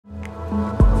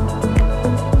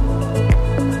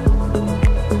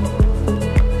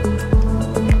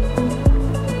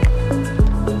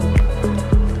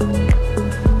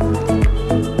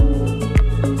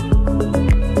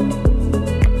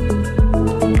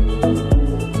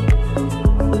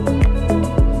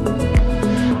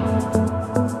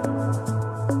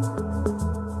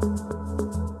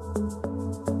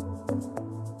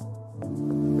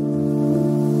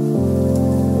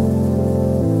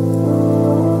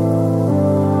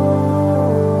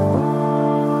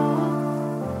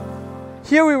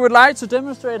Here we would like to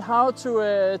demonstrate how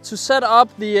to set up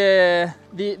the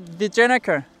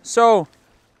Gennaker. So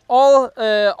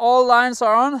all lines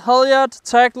are on, halyard,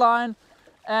 tag line,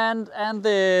 and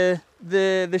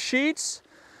the sheets.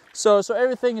 So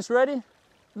everything is ready.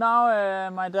 Now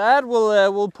my dad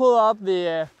will pull up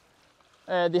the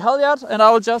halyard, and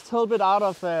I will just help it out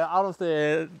of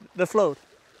the float.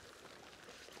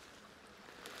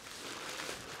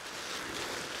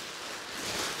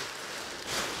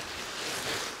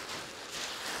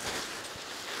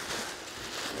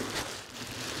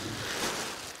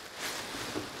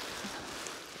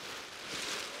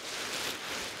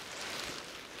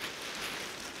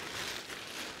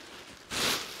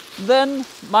 Then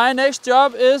my next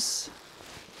job is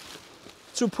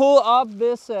to pull up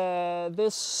this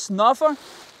snuffer.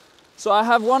 So I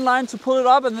have one line to pull it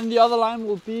up, and then the other line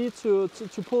will be to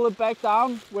pull it back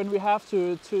down when we have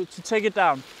to take it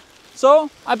down. So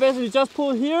I basically just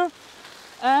pull here,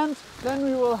 and then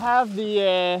we will have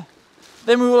the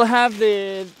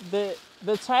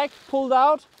tag pulled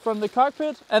out from the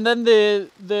cockpit, and then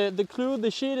the clue,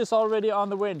 the sheet, is already on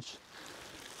the winch.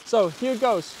 So here it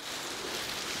goes.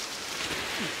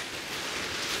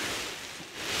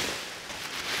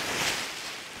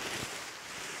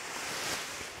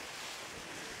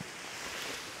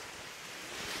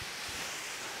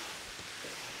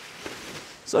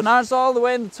 So now it's all the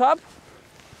way in the top.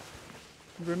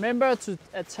 Remember to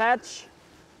attach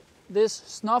this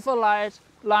snuffer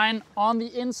line on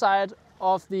the inside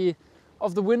of the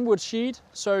windward sheet,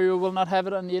 so you will not have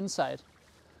it on the inside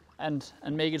and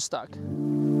make it stuck.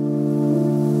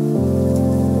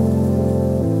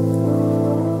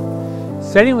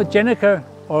 Sailing with Gennaker,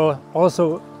 or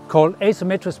also called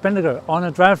asymmetric spinnaker, on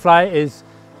a Dragonfly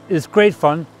is great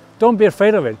fun. Don't be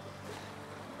afraid of it.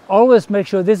 Always make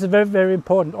sure, this is very, very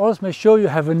important, always make sure you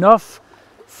have enough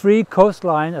free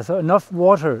coastline, so enough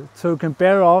water so you can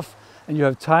bear off and you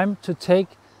have time to take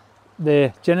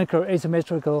the Gennaker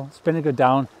asymmetrical spinnaker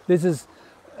down. This is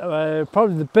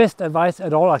probably the best advice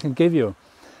at all I can give you.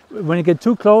 When you get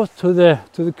too close to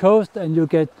the coast and you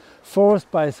get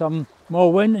forced by some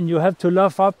more wind and you have to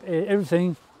luff up,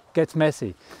 everything gets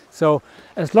messy. So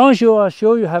as long as you are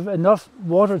sure you have enough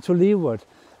water to leeward,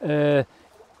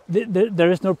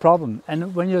 there is no problem.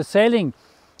 And when you're sailing,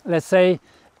 let's say,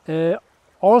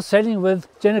 all sailing with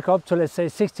Gennaker up to, let's say,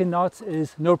 16 knots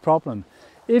is no problem.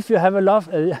 If you have a luff,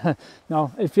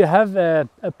 if you have a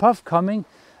puff coming,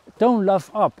 don't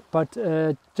luff up, but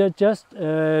just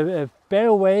bear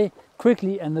away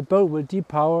quickly, and the boat will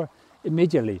depower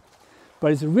immediately.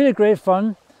 But it's really great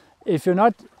fun. If you're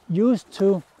not used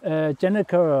to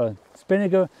Gennaker or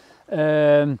spinnaker,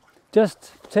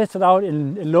 just test it out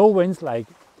in low winds, like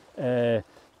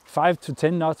 5 to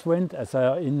 10 knots wind. As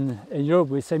in Europe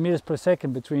we say meters per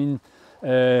second, between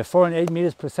 4 and 8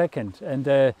 meters per second, and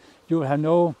you will have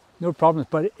no problems.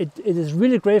 But it is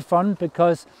really great fun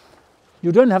because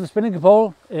you don't have a spinnaker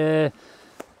pole. The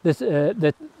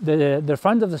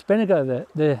front of the spinnaker,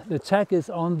 the tack is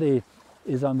on the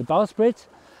bowsprit,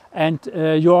 and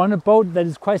you're on a boat that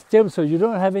is quite stable, so you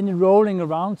don't have any rolling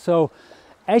around. So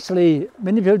actually,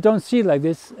 many people don't see it like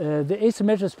this. The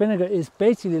asymmetric spinnaker is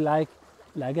basically like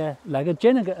a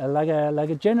Gennaker, like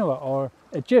a Genoa or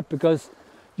a jib, because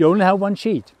you only have one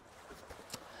sheet.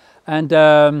 And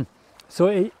so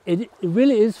it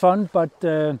really is fun, but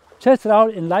test it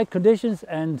out in light conditions,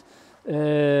 and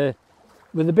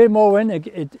with a bit more wind,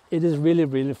 it is really,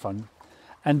 really fun.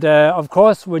 And of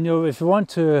course, if you want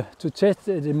to test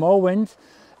it in more wind,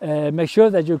 make sure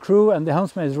that your crew and the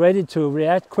helmsman is ready to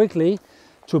react quickly,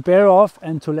 to bear off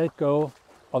and to let go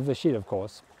of the sheet, of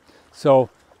course. So,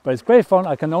 but it's great fun.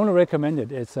 I can only recommend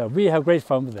it. We have great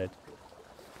fun with it.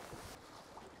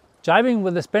 Jibing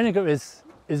with the spinnaker is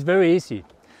very easy,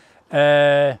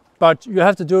 but you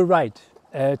have to do it right.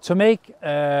 To make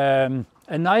a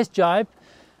nice jibe,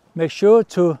 make sure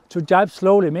to jibe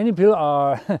slowly. Many people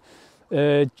are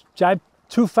jibe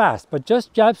too fast, but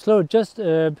just jibe slow. Just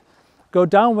go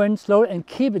downwind slow and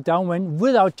keep it downwind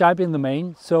without jibing the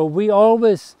main. So we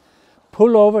always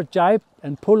pull over, jibe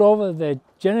and pull over the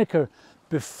Gennaker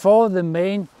before the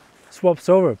main swaps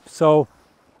over. So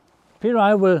Peter and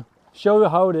I will show you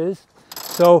how it is.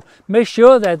 So make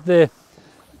sure that the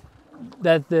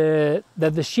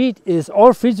sheet is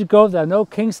all free to go. There are no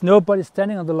kinks, nobody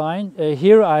standing on the line.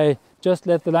 Here I just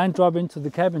let the line drop into the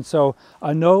cabin, so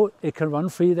I know it can run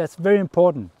free. That's very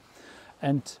important.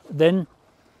 And then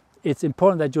it's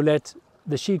important that you let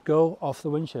the sheet go off the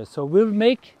windshield. So we'll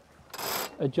make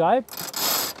a jibe.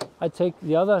 I take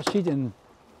the other sheet, in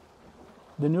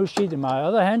the new sheet in my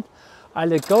other hand. I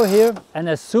let go here, and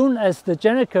as soon as the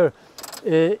Gennaker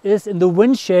is in the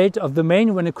wind shade of the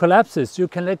main when it collapses. You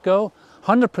can let go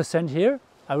 100% here.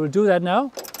 I will do that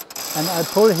now, and I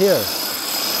pull here.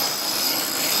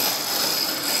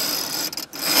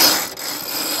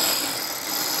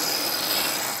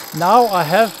 Now I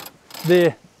have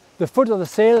the foot of the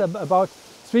sail about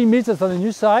 3 meters on the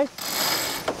new side,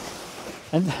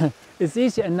 and it's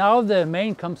easy. And now the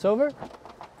main comes over,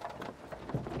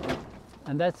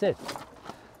 and that's it.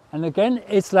 And again,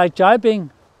 it's like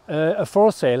jibing a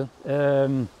foresail.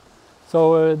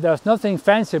 There's nothing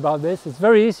fancy about this. It's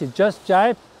very easy. Just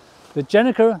jibe the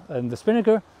Gennaker and the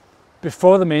spinnaker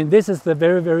before the main. This is the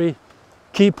very, very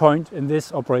key point in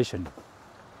this operation.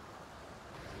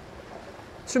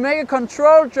 To make a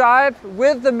controlled jibe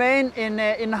with the main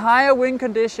in higher wind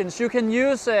conditions, you can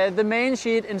use the main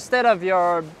sheet instead of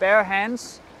your bare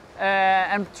hands,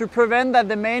 and to prevent that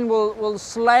the main will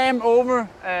slam over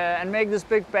and make this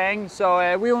big bang.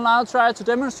 So we will now try to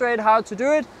demonstrate how to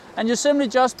do it, and you simply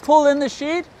just pull in the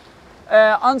sheet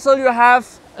until you have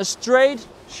a straight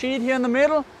sheet here in the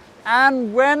middle,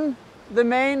 and when the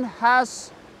main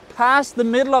has passed the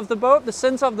middle of the boat, the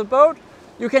center of the boat,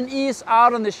 you can ease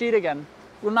out on the sheet again.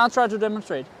 We'll now try to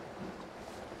demonstrate.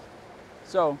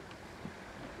 So,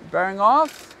 bearing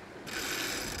off.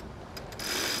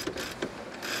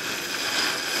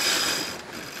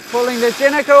 Pulling the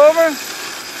Gennaker over.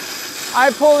 I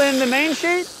pull in the main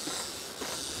sheet.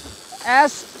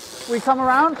 As we come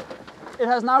around, it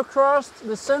has now crossed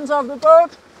the center of the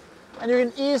boat, and you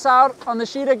can ease out on the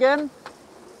sheet again.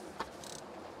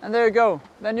 And there you go.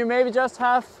 Then you maybe just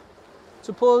have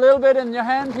to pull a little bit in your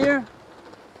hand here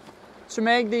to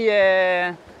make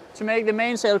the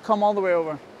mainsail come all the way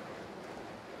over.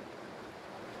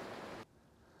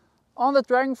 On the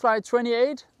Dragonfly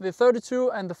 28, the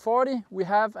 32 and the 40, we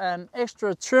have an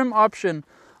extra trim option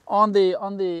on the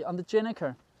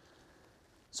Gennaker.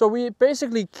 So we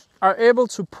basically are able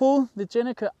to pull the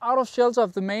Gennaker out of shelter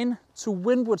of the main to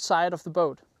windward side of the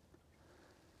boat.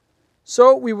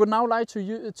 So we would now like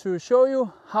to show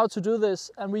you how to do this,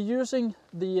 and we're using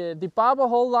the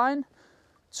barberhaul line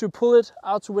to pull it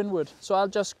out to windward. So I'll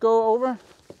just go over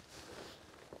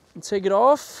and take it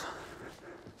off.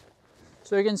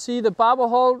 So you can see the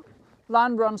barberhaul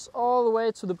line runs all the way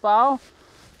to the bow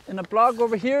in a block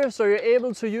over here, so you're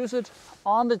able to use it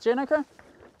on the Gennaker.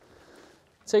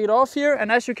 Take it off here,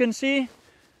 and as you can see,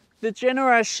 the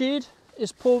Gennaker sheet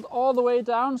is pulled all the way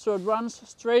down, so it runs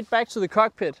straight back to the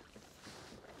cockpit.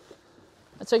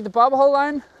 I take the barberhaul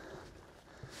line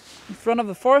in front of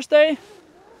the forestay,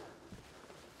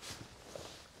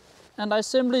 and I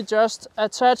simply just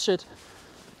attach it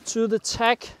to the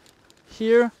tack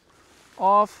here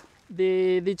of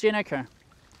the Gennaker.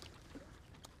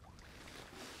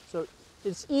 So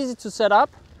it's easy to set up,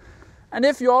 and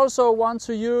if you also want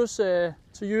to use the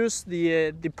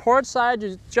port side,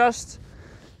 you just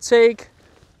take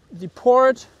the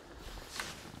port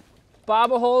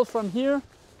barberhaul from here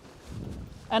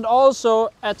and also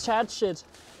attach it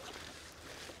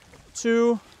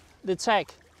to the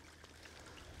tack.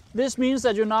 This means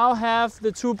that you now have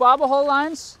the two barberhaul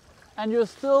lines, and you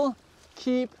still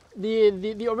keep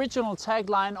the original tag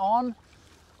line on,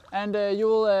 and you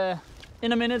will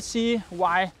in a minute see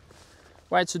why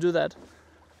to do that.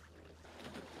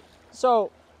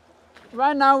 So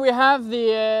right now we have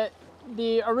the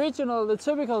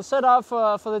typical setup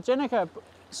for the Gennaker.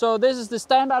 So this is the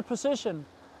standard position.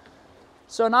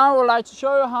 So now I would like to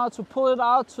show you how to pull it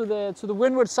out to the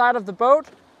windward side of the boat.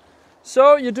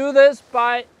 So you do this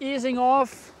by easing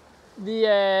off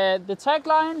the tack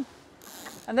line,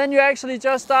 and then you actually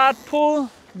just start pull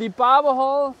the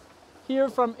barberhaul here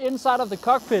from inside of the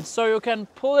cockpit, so you can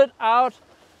pull it out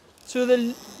to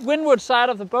the windward side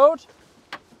of the boat.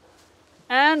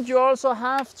 And you also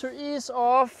have to ease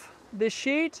off the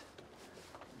sheet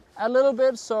a little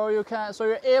bit, so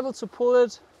you're able to pull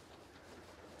it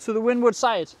to the windward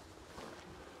side.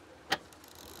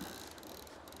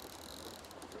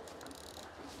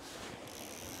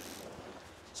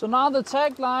 So now the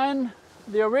tag line,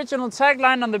 the original tag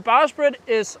line on the bowsprit,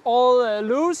 is all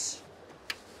loose.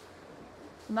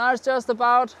 Now it's just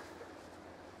about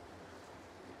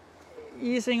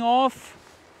easing off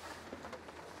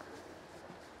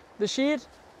the sheet.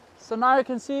 So now you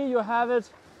can see you have it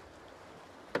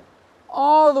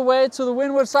all the way to the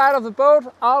windward side of the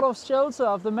boat, out of shelter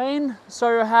of the main.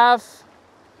 So you have,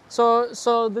 so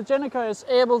the Gennaker is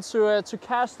able to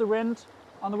catch the wind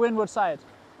on the windward side.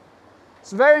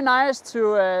 It's very nice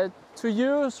to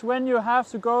use when you have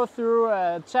to go through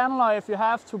a channel, or if you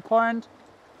have to point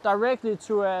directly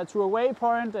to a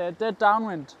waypoint dead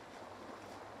downwind.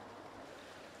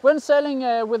 When sailing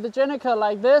with the Gennaker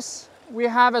like this, we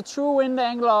have a true wind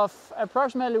angle of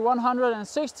approximately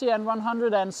 160 and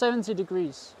 170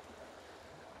 degrees.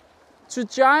 To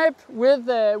jibe with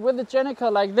the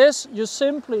Gennaker like this, you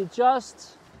simply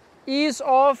just ease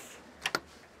off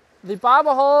the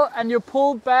barberhaul and you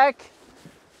pull back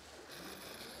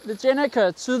the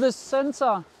Gennaker to the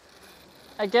center,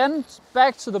 again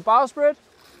back to the bowsprit.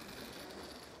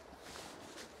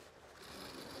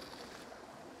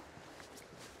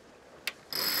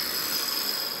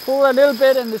 Pull a little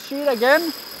bit in the sheet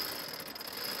again.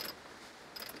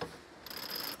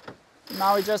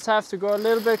 Now we just have to go a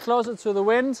little bit closer to the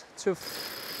wind to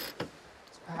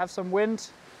have some wind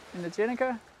in the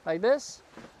Gennaker, like this.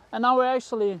 And now we're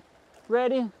actually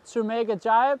ready to make a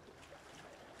jibe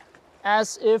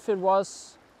as if it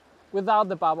was without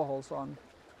the barberholes on.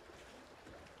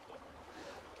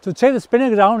 To take the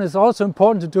spinnaker down, it's also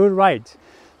important to do it right.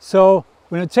 So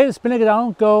when you take the spinnaker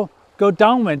down, go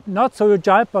downwind, not so you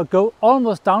jibe, but go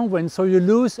almost downwind, so you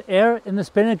lose air in the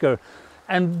spinnaker.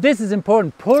 And this is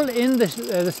important. Pull in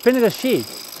the spinnaker sheet,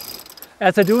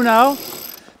 as I do now,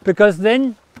 because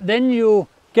then you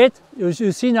get,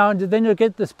 you see now, then you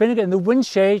get the spinnaker in the wind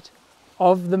shade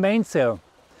of the mainsail.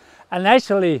 And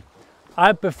actually,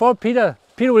 before Peter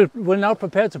will now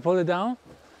prepare to pull it down.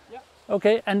 Yeah.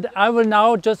 Okay, and I will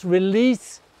now just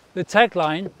release the tack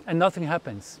line and nothing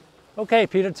happens. Okay,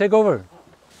 Peter, take over.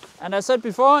 And as I said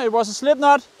before, it was a slip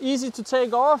knot, easy to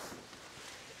take off.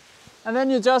 And then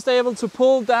you're just able to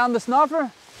pull down the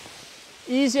snuffer,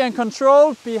 easy and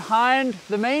controlled behind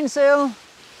the mainsail.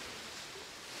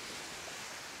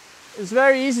 It's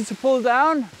very easy to pull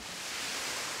down.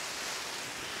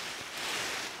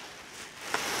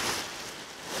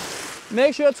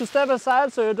 Make sure to step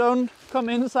aside so you don't come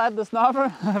inside the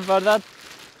snuffer, but that,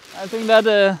 I think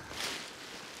that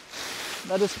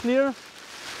is clear.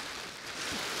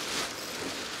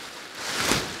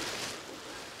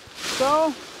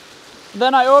 So,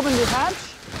 then I open the hatch,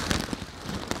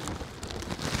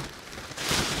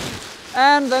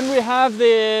 and then we have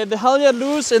the halyard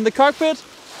loose in the cockpit,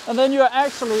 and then you are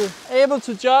actually able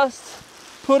to just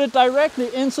put it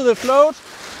directly into the float.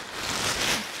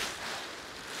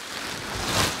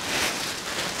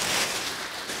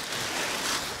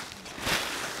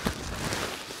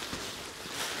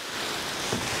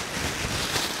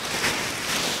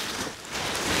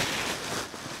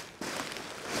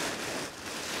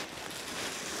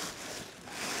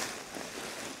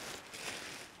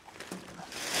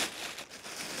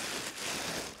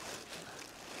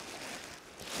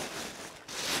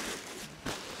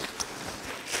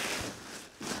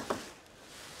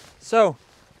 So,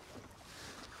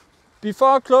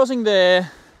 before closing the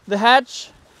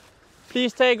hatch,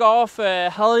 please take off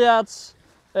halyards,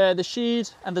 the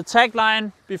sheet and the tack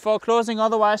line before closing,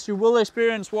 otherwise you will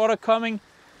experience water coming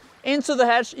into the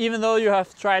hatch even though you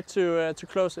have tried to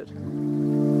close it.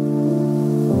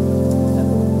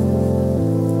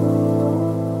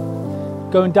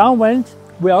 Going downwind,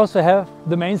 we also have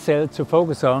the mainsail to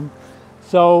focus on.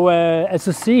 So as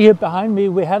you see here behind me,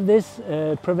 we have this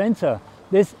preventer,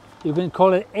 this you can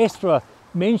call it extra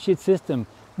main sheet system.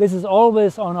 This is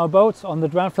always on our boats, on the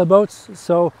Dragonfly boats.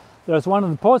 So there's one on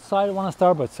the port side, one on the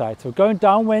starboard side. So going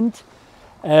downwind,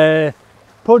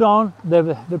 put on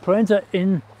the preventer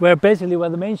in where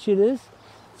the main sheet is.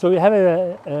 So you have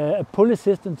a pulley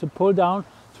system to pull down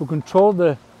to control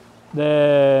the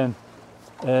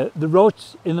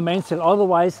ropes in the mainsail.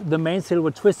 Otherwise the mainsail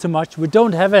would twist too much. We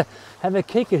don't have a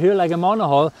kicker here like a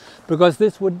monohull, because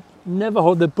this would never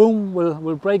hold. The boom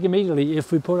will break immediately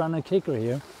if we put on a kicker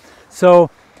here. So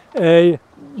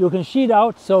you can sheet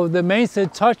out so the mainsail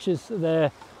touches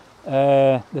the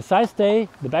side stay,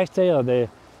 the back stay, or the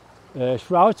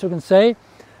shrouds, you can say,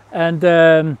 and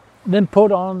then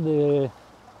put on the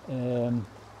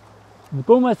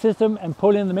boomer system and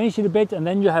pull in the main sheet a bit, and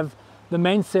then you have the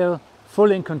mainsail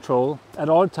fully in control at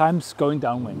all times going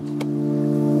downwind.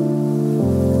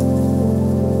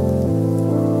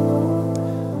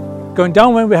 Going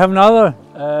downwind, we have another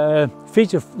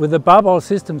feature with the barberhaul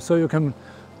system, so you can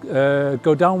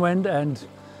go downwind and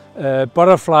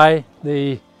butterfly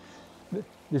the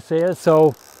sail.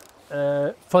 So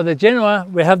for the Genoa,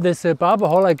 we have this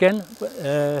barberhaul again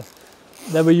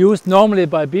that we use normally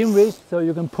by beam reach, so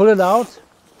you can pull it out,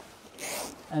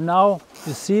 and now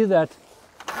you see that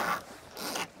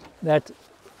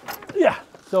yeah.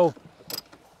 So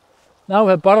now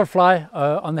we have butterfly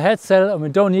on the head sail, and we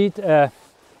don't need a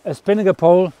spinnaker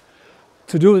pole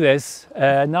to do this.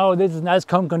 Now this is nice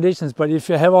calm conditions, but if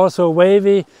you have also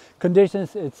wavy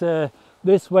conditions, it's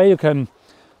this way you can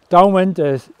downwind,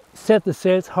 set the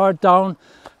sails hard down,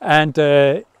 and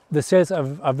the sails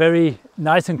are very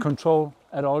nice in control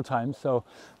at all times. So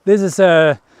this is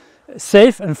a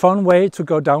safe and fun way to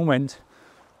go downwind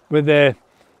with the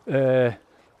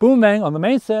boomerang on the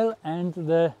mainsail and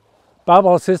the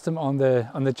barberhaul system on the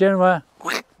Gennaker.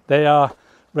 They are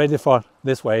ready for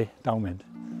this way downwind.